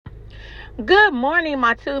Good morning,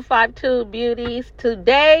 my 252 beauties.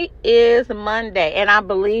 Today is Monday, and I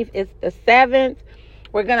believe it's the 7th.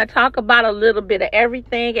 We're going to talk about a little bit of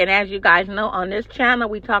everything, and as you guys know, on this channel,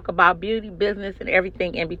 we talk about beauty, business, and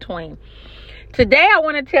everything in between. Today, I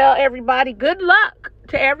want to tell everybody good luck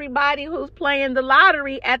to everybody who's playing the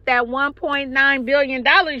lottery at that $1.9 billion,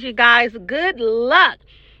 you guys. Good luck,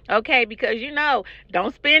 okay? Because,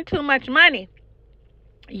 don't spend too much money.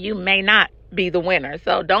 You may not be the winner.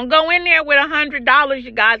 So don't go in there with $100,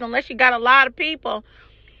 you guys, unless you got a lot of people,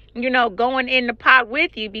 going in the pot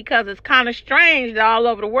with you, because it's kind of strange that all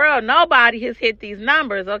over the world, nobody has hit these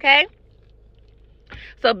numbers, okay?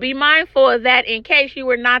 So be mindful of that. In case you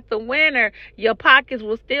were not the winner, your pockets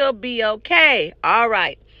will still be okay. All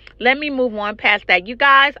right. Let me move on past that. You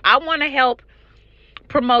guys, I want to help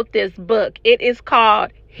promote this book. It is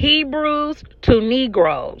called Hebrews to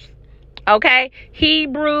Negroes. Okay,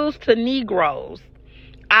 Hebrews to Negroes.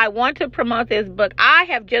 I want to promote this book. I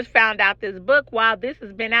have just found out this book while this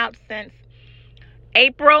has been out since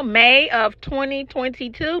May of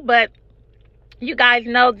 2022. But you guys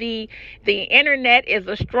know the internet is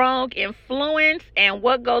a strong influence, and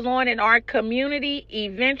what goes on in our community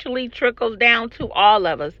eventually trickles down to all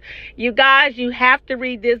of us. You guys, you have to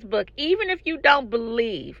read this book. Even if you don't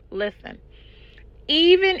believe, listen.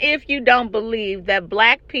 Even if you don't believe that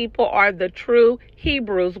black people are the true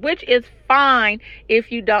Hebrews, which is fine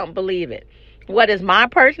if you don't believe it. What is my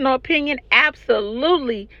personal opinion?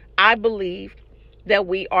 Absolutely, I believe that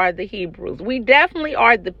we are the Hebrews. We definitely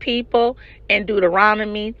are the people in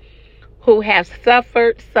Deuteronomy who have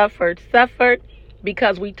suffered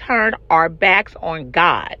because we turned our backs on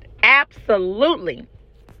God. Absolutely.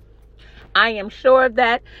 I am sure of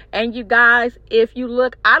that. And you guys, if you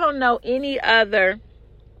look, I don't know any other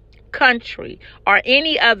country or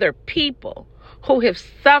any other people who have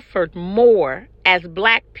suffered more as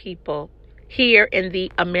black people here in the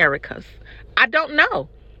Americas. I don't know.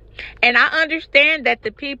 And I understand that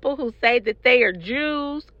the people who say that they are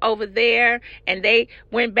Jews over there and they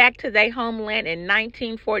went back to their homeland in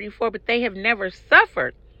 1944, but they have never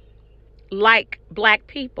suffered like black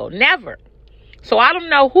people. Never. So I don't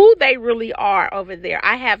know who they really are over there.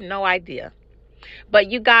 I have no idea. But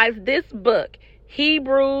you guys, this book,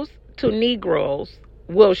 Hebrews to Negroes,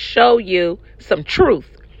 will show you some truth.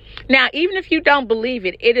 Now, even if you don't believe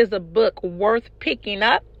it, it is a book worth picking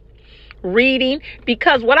up, reading,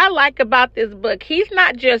 because what I like about this book, he's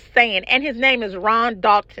not just saying, and his name is Ron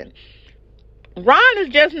Dalton. Ron is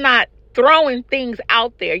just not throwing things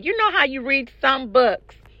out there. You know how you read some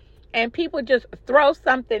books and people just throw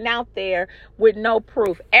something out there with no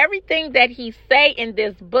proof. Everything that he say in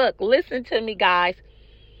this book, listen to me, guys,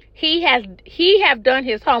 he have done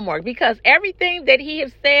his homework, because everything that he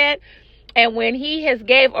has said, and when he has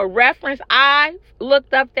gave a reference, I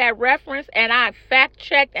looked up that reference and I fact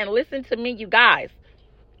checked, and listen to me, you guys.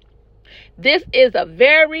 This is a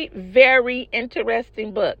very, very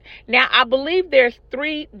interesting book. Now, I believe there's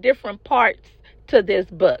 3 different parts to this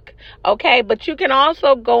book, okay? But you can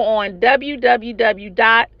also go on TV.com.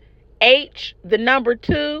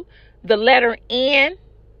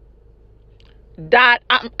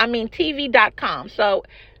 So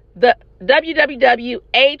the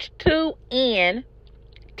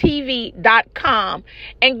www.h2ntv.com,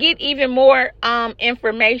 and get even more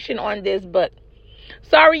information on this book.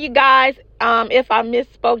 Sorry, you guys, if I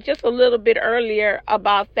misspoke just a little bit earlier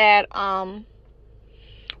about that,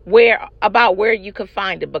 where you could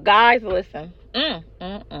find it. But guys, listen,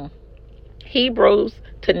 Hebrews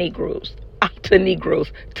to Negroes,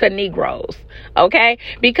 okay?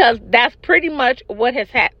 Because that's pretty much what has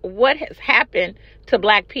happened to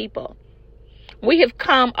black people. We have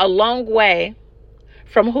come a long way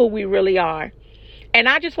from who we really are. And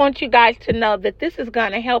I just want you guys to know that this is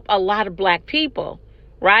going to help a lot of black people,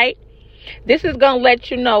 right? This is going to let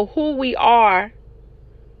you know who we are.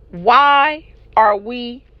 Why are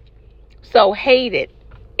we so hated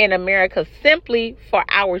in America? Simply for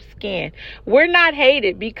our skin. We're not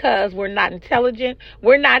hated because we're not intelligent.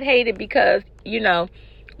 We're not hated because,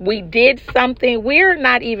 we did something. We're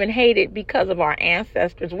not even hated because of our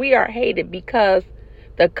ancestors. We are hated because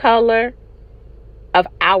the color of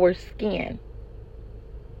our skin.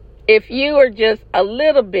 If you are just a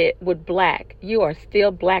little bit with black, you are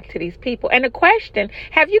still black to these people. And the question,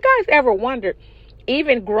 have you guys ever wondered,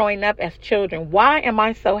 even growing up as children, why am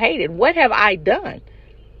I so hated? What have I done?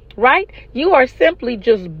 Right? You are simply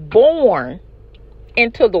just born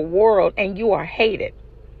into the world and you are hated.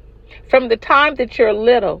 From the time that you're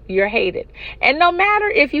little, you're hated. And no matter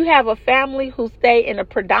if you have a family who stay in a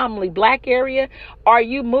predominantly black area or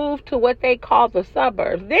you move to what they call the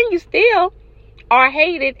suburbs, then you still are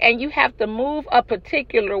hated and you have to move a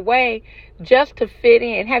particular way just to fit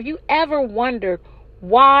in. Have you ever wondered,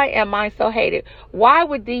 why am I so hated? Why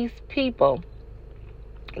would these people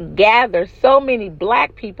gather so many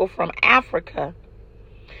black people from Africa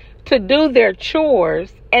to do their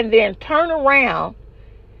chores and then turn around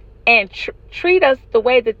and treat us the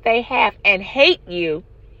way that they have and hate you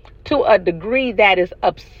to a degree that is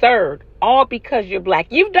absurd, all because you're black?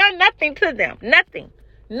 You've done nothing to them.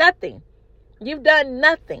 Nothing. You've done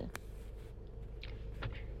nothing.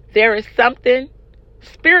 There is something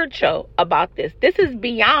spiritual about this. This is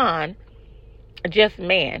beyond just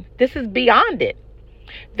man. This is beyond it.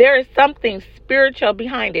 There is something spiritual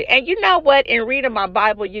behind it. And you know what? In reading my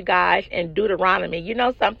Bible, you guys, in Deuteronomy, you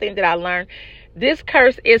know something that I learned? This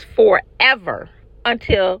curse is forever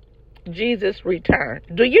until Jesus returns.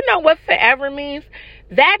 Do you know what forever means?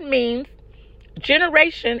 That means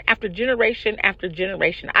generation after generation after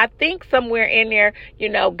generation. I think somewhere in there,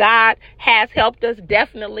 God has helped us,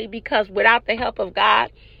 definitely, because without the help of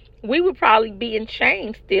God, we would probably be in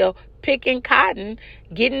chains still, picking cotton,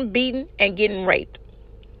 getting beaten, and getting raped.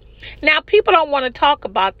 Now, people don't want to talk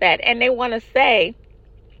about that, and they want to say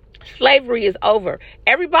slavery is over.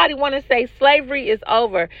 Everybody want to say slavery is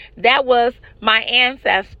over. That was my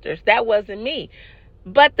ancestors. That wasn't me.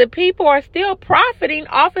 But the people are still profiting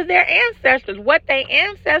off of their ancestors. What their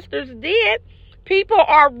ancestors did, people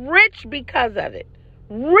are rich because of it.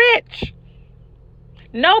 Rich.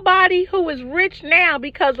 Nobody who is rich now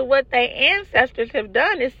because of what their ancestors have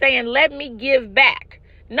done is saying, let me give back.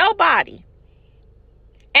 Nobody.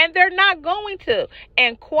 And they're not going to.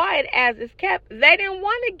 And quiet as it's kept, they didn't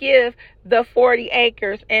want to give the 40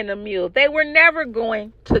 acres and a mule. They were never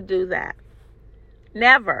going to do that.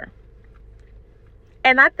 Never.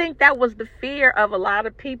 And I think that was the fear of a lot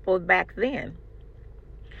of people back then.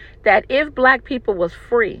 That if black people was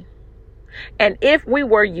free, and if we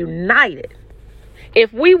were united,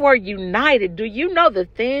 do you know the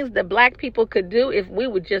things that black people could do if we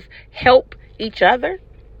would just help each other?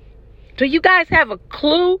 Do you guys have a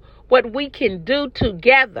clue what we can do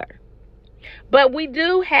together? But we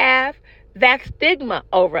do have that stigma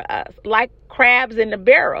over us, like crabs in the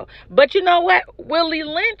barrel. But you know what? Willie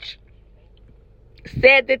Lynch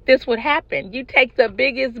said that this would happen. You take the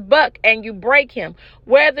biggest buck and you break him.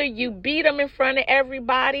 Whether you beat him in front of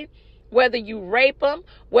everybody, whether you rape him,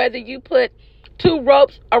 whether you put 2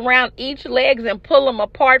 ropes around each legs and pull them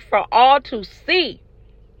apart for all to see,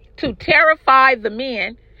 to terrify the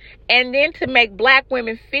men, and then to make black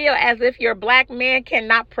women feel as if your black man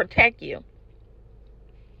cannot protect you.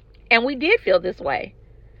 And we did feel this way.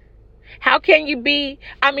 How can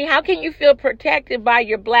you feel protected by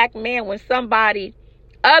your black man when somebody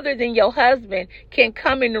other than your husband can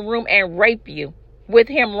come in the room and rape you with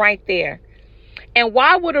him right there? And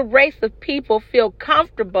why would a race of people feel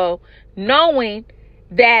comfortable knowing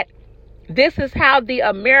that this is how the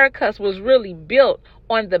Americas was really built,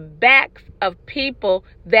 on the backs of people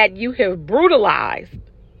that you have brutalized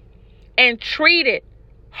and treated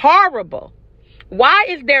horrible? Why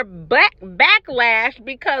is there backlash?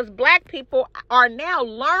 Because black people are now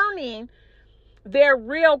learning their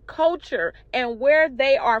real culture and where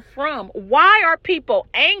they are from. Why are people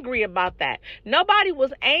angry about that? Nobody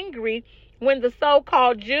was angry when the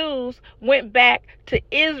so-called Jews went back to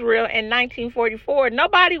Israel in 1944.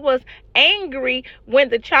 Nobody was angry when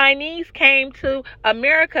the Chinese came to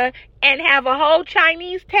America and have a whole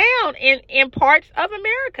Chinese town in parts of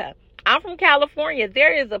America. I'm from California.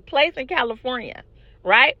 There is a place in California,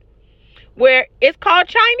 right, where it's called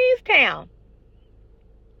Chinese Town.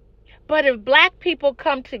 But if black people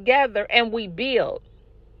come together and we build,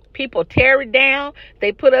 people tear it down,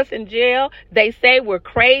 they put us in jail, they say we're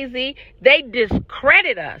crazy, they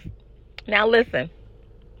discredit us. Now listen,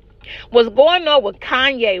 what's going on with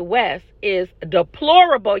Kanye West is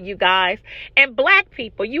deplorable, you guys. And black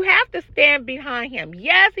people, you have to stand behind him.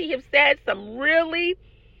 Yes, he has said some really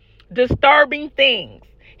disturbing things.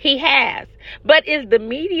 He has. But is the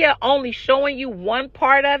media only showing you one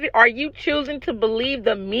part of it? Are you choosing to believe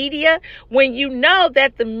the media when you know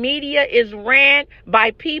that the media is ran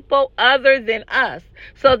by people other than us?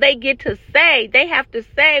 So they have to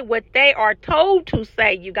say what they are told to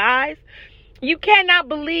say, you guys. You cannot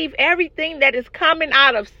believe everything that is coming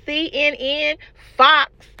out of CNN,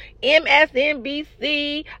 Fox,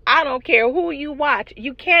 MSNBC. I don't care who you watch.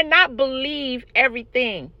 You cannot believe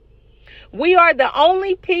everything. We are the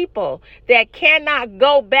only people that cannot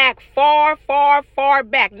go back far, far, far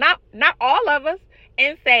back. Not all of us,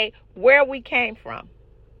 and say where we came from.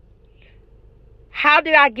 How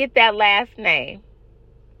did I get that last name?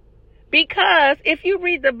 Because if you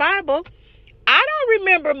read the Bible, I don't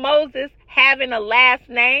remember Moses having a last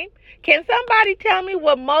name. Can somebody tell me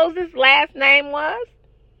what Moses' last name was?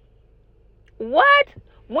 What?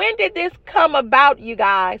 When did this come about, you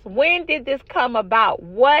guys? When did this come about?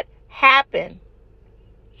 What happened?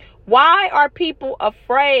 Why are people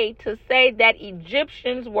afraid to say that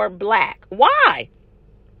Egyptians were black? Why?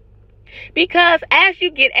 Because as you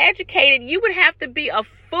get educated, you would have to be a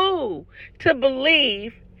fool to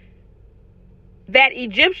believe that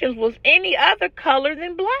Egyptians was any other color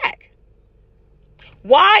than black.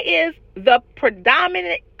 Why is the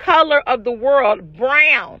predominant color of the world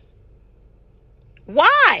brown?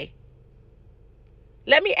 Why?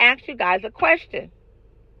 Let me ask you guys a question.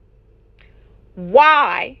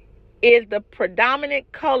 Why is the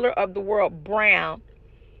predominant color of the world brown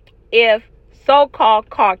if so-called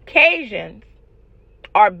Caucasians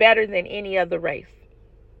are better than any other race?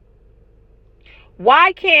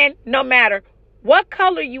 Why can, no matter what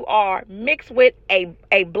color you are, mixed with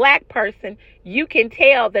a black person, you can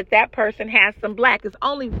tell that that person has some black? It's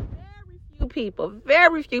only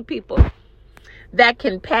very few people that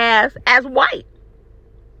can pass as white.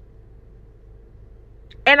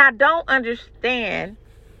 And I don't understand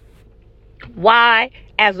why,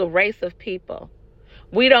 as a race of people,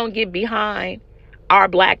 we don't get behind our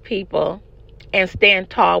black people and stand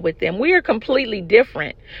tall with them. We are completely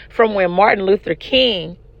different from when Martin Luther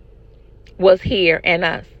King was here and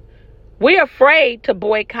us. We're afraid to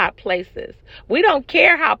boycott places. We don't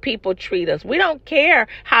care how people treat us. We don't care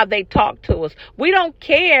how they talk to us. We don't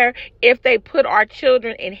care if they put our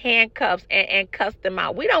children in handcuffs and cuss them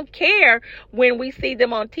out. We don't care when we see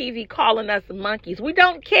them on TV calling us monkeys. We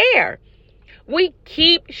don't care. We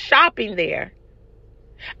keep shopping there.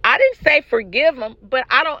 I didn't say forgive them, but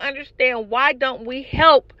I don't understand, why don't we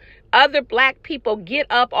help other black people get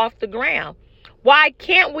up off the ground? Why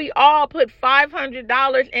can't we all put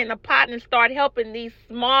 $500 in a pot and start helping these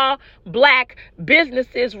small black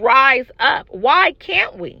businesses rise up? Why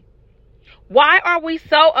can't we? Why are we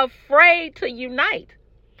so afraid to unite?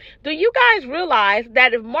 Do you guys realize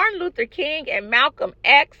that if Martin Luther King and Malcolm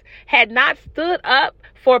X had not stood up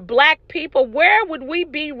for black people, where would we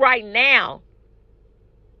be right now?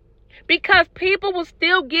 Because people were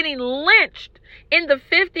still getting lynched in the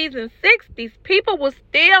 50s and 60s. People were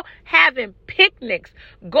still having picnics,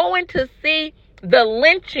 going to see the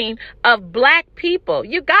lynching of black people.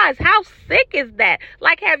 You guys, how sick is that?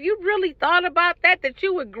 Like, have you really thought about that? That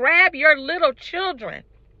you would grab your little children,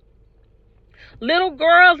 little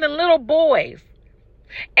girls and little boys,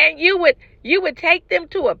 and you would take them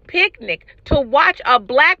to a picnic to watch a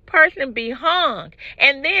black person be hung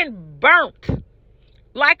and then burnt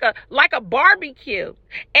like a barbecue,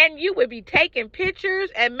 and you would be taking pictures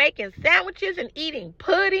and making sandwiches and eating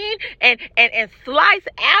pudding and sliced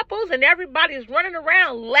apples, and everybody's running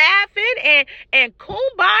around laughing and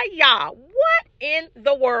kumbaya. What in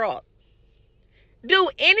the world? Do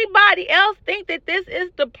anybody else think that this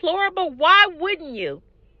is deplorable? Why wouldn't you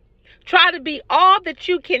try to be all that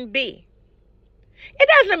you can be? It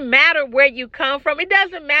doesn't matter where you come from. It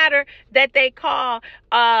doesn't matter that they call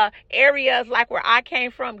areas like where I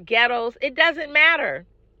came from ghettos. It doesn't matter.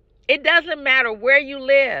 It doesn't matter where you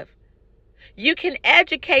live. You can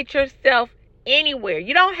educate yourself anywhere.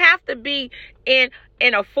 You don't have to be in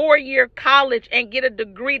a 4-year college and get a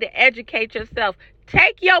degree to educate yourself.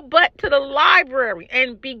 Take your butt to the library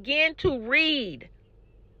and begin to read.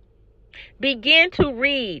 Begin to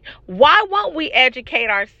read. Why won't we educate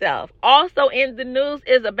ourselves? Also in the news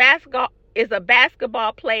is a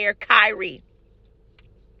basketball player, Kyrie.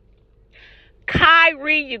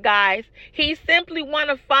 Kyrie, you guys, he simply want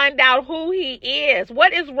to find out who he is.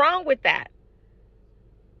 What is wrong with that?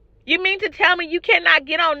 You mean to tell me you cannot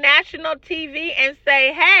get on national TV and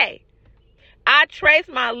say, hey, I trace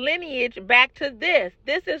my lineage back to this.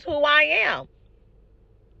 This is who I am.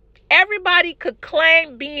 Everybody could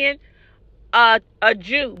claim being a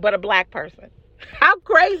Jew, but a black person. How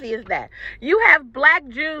crazy is that? You have black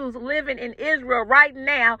Jews living in Israel right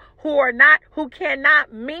now who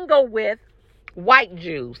cannot mingle with white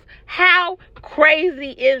Jews. How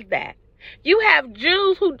crazy is that? You have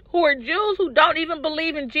Jews who are Jews who don't even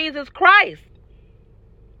believe in Jesus Christ.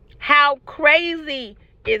 How crazy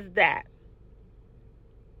is that?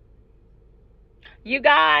 You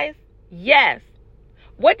guys, yes.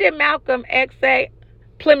 What did Malcolm X say?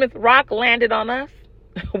 Plymouth Rock landed on us.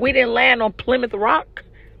 We didn't land on Plymouth Rock.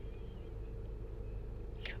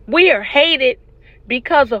 We are hated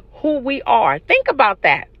because of who we are. Think about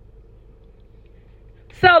that.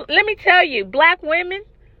 So let me tell you, black women,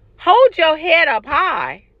 hold your head up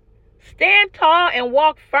high. Stand tall and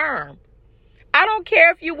walk firm. I don't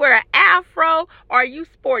care if you wear an afro or you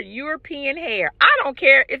sport European hair. I don't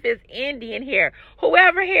care if it's Indian hair.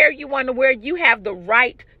 Whoever hair you want to wear, you have the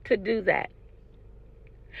right to do that.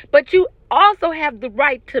 But you also have the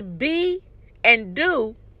right to be and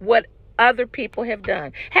do what other people have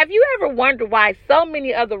done. Have you ever wondered why so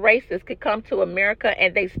many other races could come to America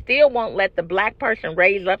and they still won't let the black person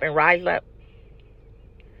raise up and rise up?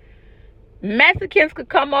 Mexicans could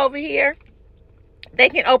come over here. They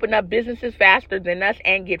can open up businesses faster than us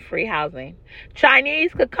and get free housing.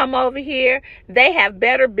 Chinese could come over here. They have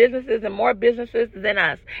better businesses and more businesses than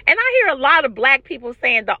us. And I hear a lot of black people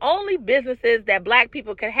saying the only businesses that black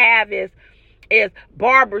people could have is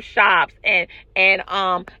barbershops and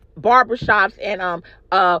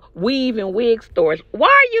weave and wig stores. Why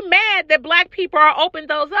are you mad that black people are opening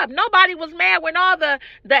those up? Nobody was mad when all the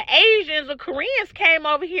Asians or Koreans came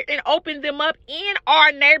over here and opened them up in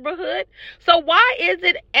our neighborhood. So why is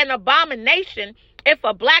it an abomination if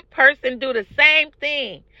a black person do the same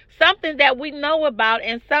thing? Something that we know about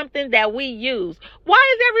and something that we use.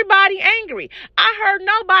 Why is everybody angry? I heard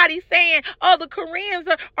nobody saying, oh, the Koreans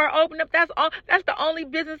are opening up. That's the only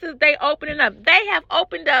businesses they opening up. They have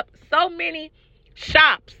opened up so many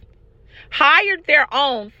shops, hired their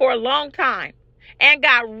own for a long time, and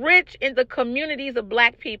got rich in the communities of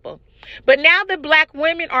black people. But now that black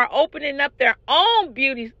women are opening up their own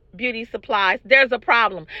beauty supplies, there's a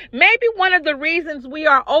problem. Maybe one of the reasons we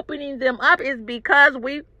are opening them up is because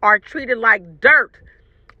we are treated like dirt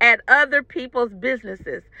at other people's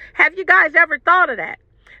businesses. Have you guys ever thought of that?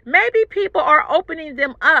 Maybe people are opening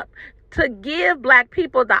them up to give black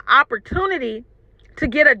people the opportunity to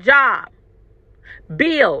get a job,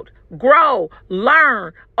 build, grow,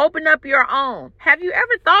 learn, open up your own. Have you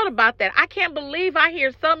ever thought about that? I can't believe I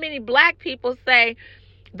hear so many black people say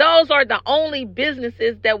those are the only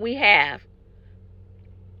businesses that we have.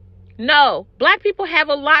 No, black people have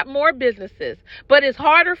a lot more businesses, but it's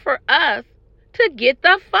harder for us to get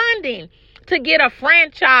the funding, to get a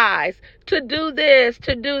franchise, to do this,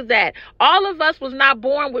 to do that. All of us was not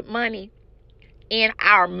born with money in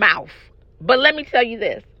our mouth. But let me tell you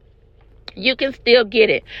this. You can still get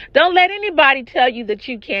it. Don't let anybody tell you that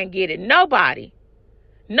you can't get it. Nobody.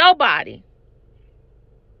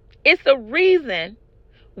 It's the reason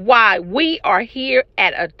why we are here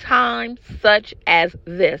at a time such as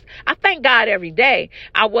this. I thank God every day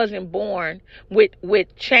I wasn't born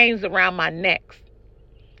with chains around my necks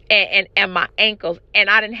and my ankles, and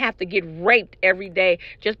I didn't have to get raped every day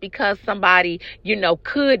just because somebody,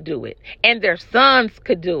 could do it, and their sons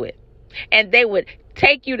could do it. And they would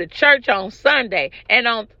take you to church on Sunday, and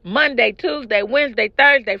on Monday, Tuesday, Wednesday,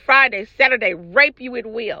 Thursday, Friday, Saturday, rape you at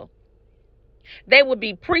will. They would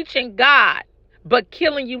be preaching God, but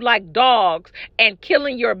killing you like dogs and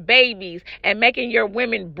killing your babies and making your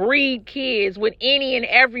women breed kids with any and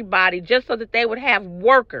everybody just so that they would have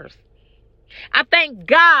workers. I thank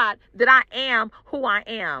God that I am who I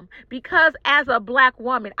am, because as a black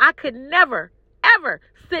woman, I could never, ever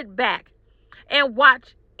sit back and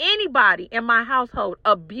watch anybody in my household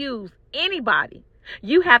abuse anybody.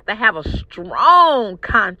 You have to have a strong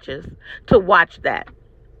conscience to watch that.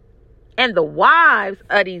 And the wives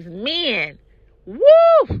of these men,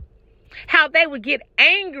 woo, how they would get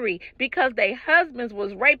angry because their husbands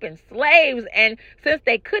was raping slaves, and since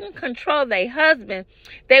they couldn't control their husband,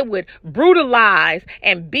 they would brutalize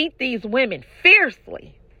and beat these women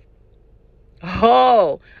fiercely.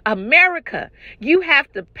 Oh, America, you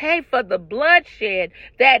have to pay for the bloodshed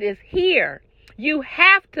that is here. You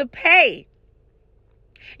have to pay.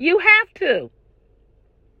 You have to.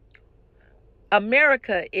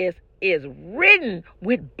 America is ridden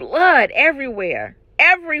with blood everywhere.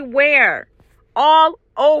 Everywhere. All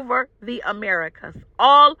over the Americas.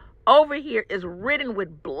 All over here is ridden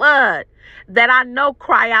with blood that I know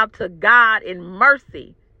cry out to God in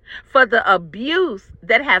mercy for the abuse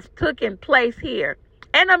that has taken place here.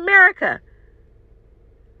 And America,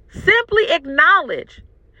 simply acknowledge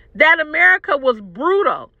that America was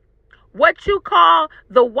brutal. What you call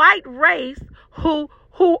the white race, who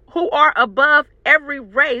are above every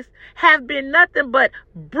race, have been nothing but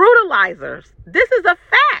brutalizers. This is a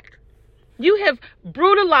fact. You have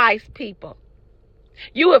brutalized people.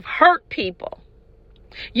 You have hurt people.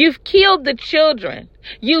 You've killed the children.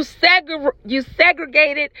 You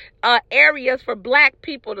segregated areas for black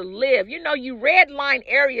people to live. You redline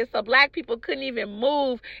areas so black people couldn't even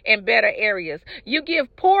move in better areas. You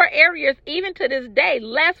give poor areas, even to this day,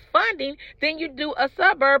 less funding than you do a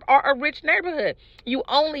suburb or a rich neighborhood. You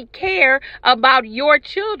only care about your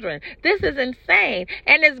children. This is insane.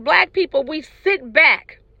 And as black people, we sit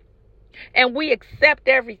back and we accept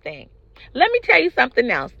everything. Let me tell you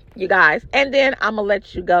something else. you guys, and then I'm going to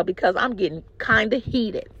let you go because I'm getting kind of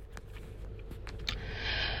heated.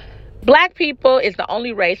 Black people is the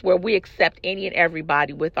only race where we accept any and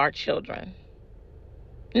everybody with our children.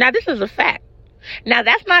 Now, this is a fact. Now,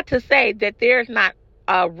 that's not to say that there's not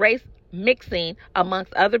a race mixing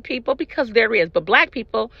amongst other people, because there is. But black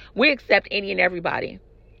people, we accept any and everybody.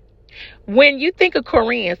 When you think of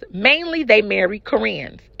Koreans, mainly they marry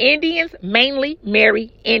Koreans. Indians mainly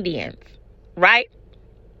marry Indians, right?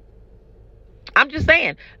 I'm just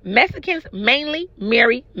saying, Mexicans mainly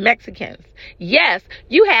marry Mexicans. Yes,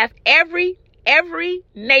 you have every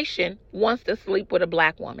nation wants to sleep with a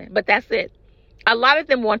black woman, but that's it. A lot of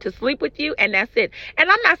them want to sleep with you, and that's it. And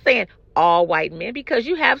I'm not saying all white men, because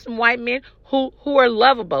you have some white men who are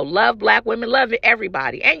lovable, love black women, love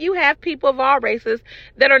everybody. And you have people of all races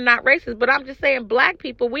that are not racist. But I'm just saying, black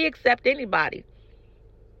people, we accept anybody.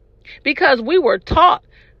 Because we were taught,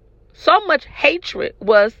 so much hatred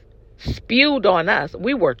was spewed on us.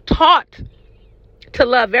 We were taught to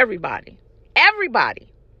love everybody.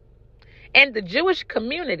 Everybody. And the Jewish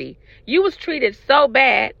community, you was treated so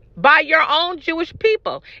bad by your own Jewish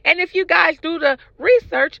people. And if you guys do the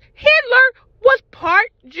research, Hitler was part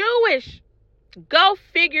Jewish. Go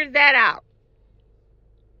figure that out.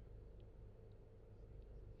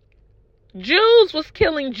 Jews was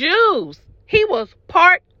killing Jews. He was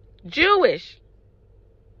part Jewish.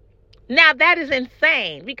 Now that is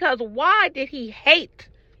insane, because why did he hate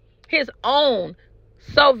his own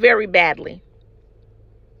so very badly?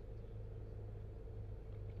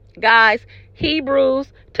 Guys, Hebrews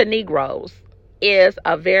to Negroes is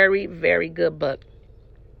a very, very good book.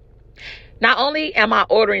 Not only am I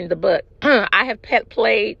ordering the book, I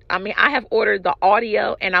have ordered the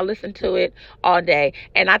audio and I listened to it all day.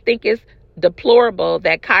 And I think it's deplorable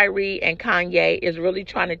that Kyrie and Kanye is really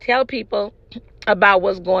trying to tell people about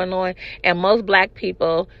what's going on. And most black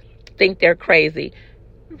people think they're crazy.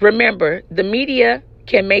 Remember, the media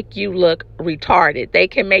can make you look retarded. They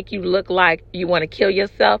can make you look like you want to kill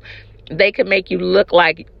yourself. They can make you look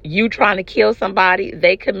like you trying to kill somebody.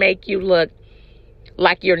 They can make you look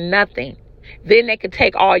like you're nothing. Then they could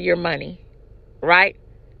take all your money, right?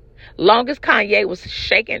 Long as Kanye was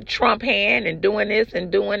shaking Trump's hand and doing this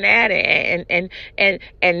and doing that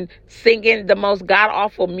and singing the most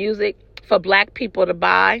god-awful music for black people to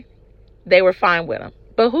buy, they were fine with him.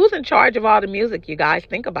 But who's in charge of all the music, you guys?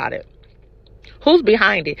 Think about it. Who's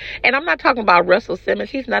behind it? And I'm not talking about Russell Simmons.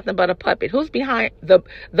 He's nothing but a puppet. Who's behind the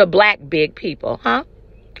black big people, huh?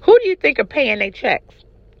 Who do you think are paying their checks?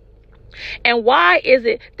 And why is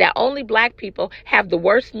it that only black people have the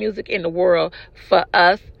worst music in the world for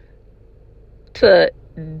us to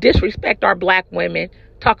disrespect our black women,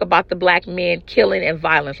 talk about the black men, killing and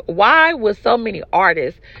violence? Why would so many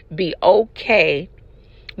artists be okay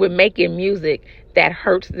with making music that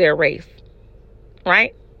hurts their race?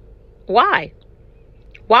 Right? Why?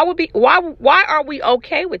 Why are we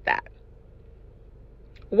okay with that?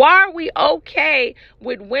 Why are we okay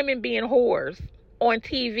with women being whores on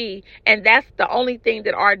TV, and that's the only thing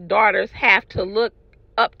that our daughters have to look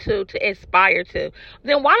up to aspire to?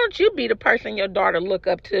 Then why don't you be the person your daughter look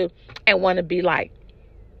up to and want to be like?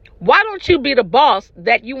 Why don't you be the boss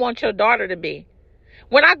that you want your daughter to be?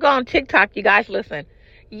 When I go on TikTok, you guys, listen.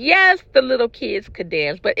 Yes, the little kids could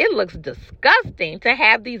dance, but it looks disgusting to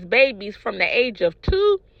have these babies from the age of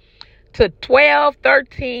 2 to 12,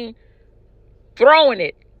 13, throwing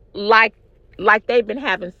it like they've been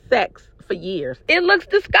having sex for years. It looks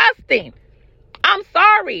disgusting. I'm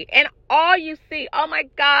sorry. And all you see, oh my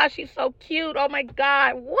gosh, she's so cute. Oh my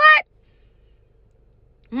God. What?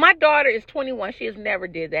 My daughter is 21. She has never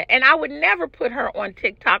did that. And I would never put her on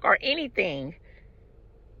TikTok or anything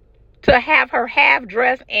to have her half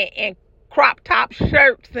dressed and crop top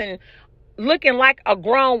shirts and looking like a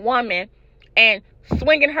grown woman and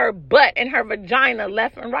swinging her butt and her vagina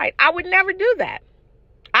left and right. I would never do that.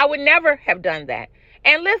 I would never have done that.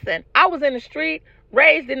 And listen, I was in the street,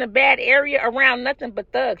 raised in a bad area around nothing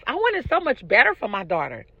but thugs. I wanted so much better for my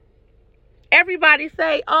daughter. Everybody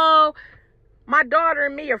say, oh, my daughter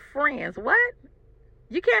and me are friends. What?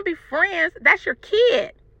 You can't be friends. That's your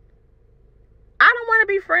kid. I don't want to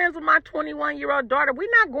be friends with my 21-year-old daughter. We're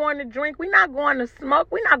not going to drink. We're not going to smoke.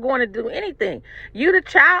 We're not going to do anything. You the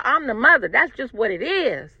child, I'm the mother. That's just what it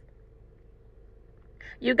is.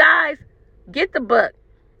 You guys, get the book.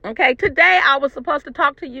 Okay, today I was supposed to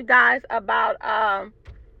talk to you guys about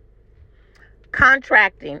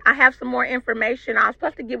contracting. I have some more information I was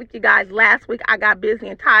supposed to give with you guys last week. I got busy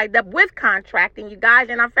and tied up with contracting, you guys,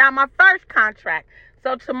 and I found my first contract.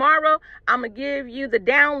 So tomorrow, I'm going to give you the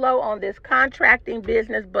down low on this contracting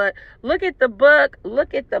business. But look at the book,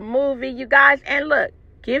 look at the movie, you guys. And look,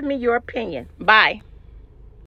 Give me your opinion. Bye.